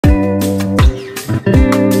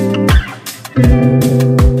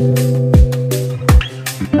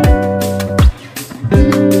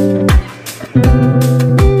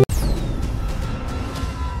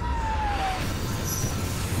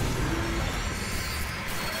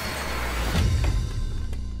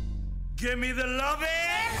Give me the loving!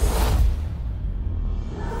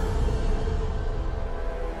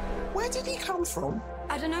 Where did he come from?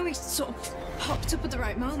 I don't know, he sort of popped up at the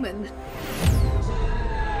right moment.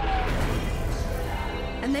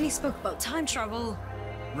 And then he spoke about time travel.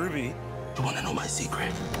 Ruby, You want to know my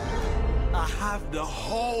secret? I have the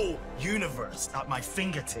whole universe at my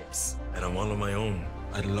fingertips. And I'm all on my own.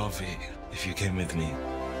 I'd love it if you came with me.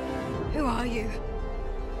 Who are you?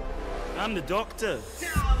 I'm the Doctor.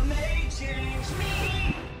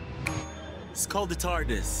 It's called the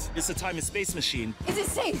TARDIS. It's a time and space machine. Is it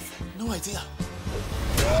safe? No idea.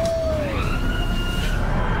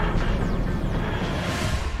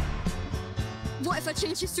 What if I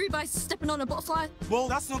change history by stepping on a butterfly? Well,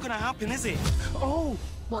 that's not gonna happen, is it? Oh,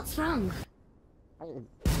 What's wrong?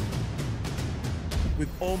 With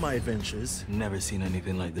all my adventures, never seen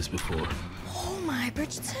anything like this before. Oh my,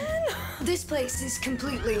 Bridgerton! This place is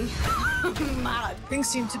completely mad. Things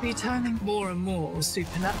seem to be turning more and more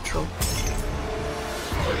supernatural.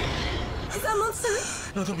 Is that a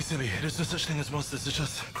monster? No, don't be silly. There's no such thing as monsters. They're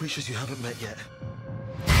just creatures you haven't met yet.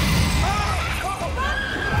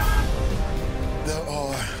 there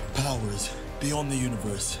are powers beyond the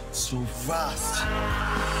universe, so vast.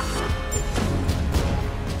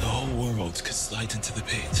 The whole world could slide into the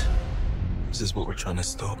pit. This is what we're trying to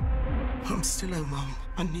stop. I'm still her mum.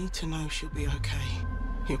 I need to know she'll be okay.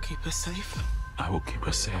 You'll keep her safe? I will keep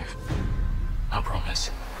her safe. I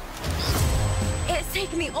promise. It's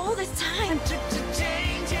taken me all this time to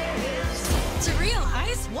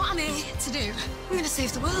realize what I'm here to do. I'm gonna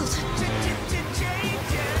save the world.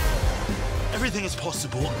 Everything is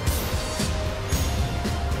possible.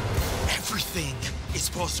 Everything is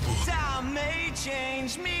possible. Time may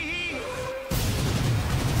change me,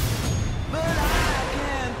 but I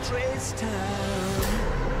can't trace time.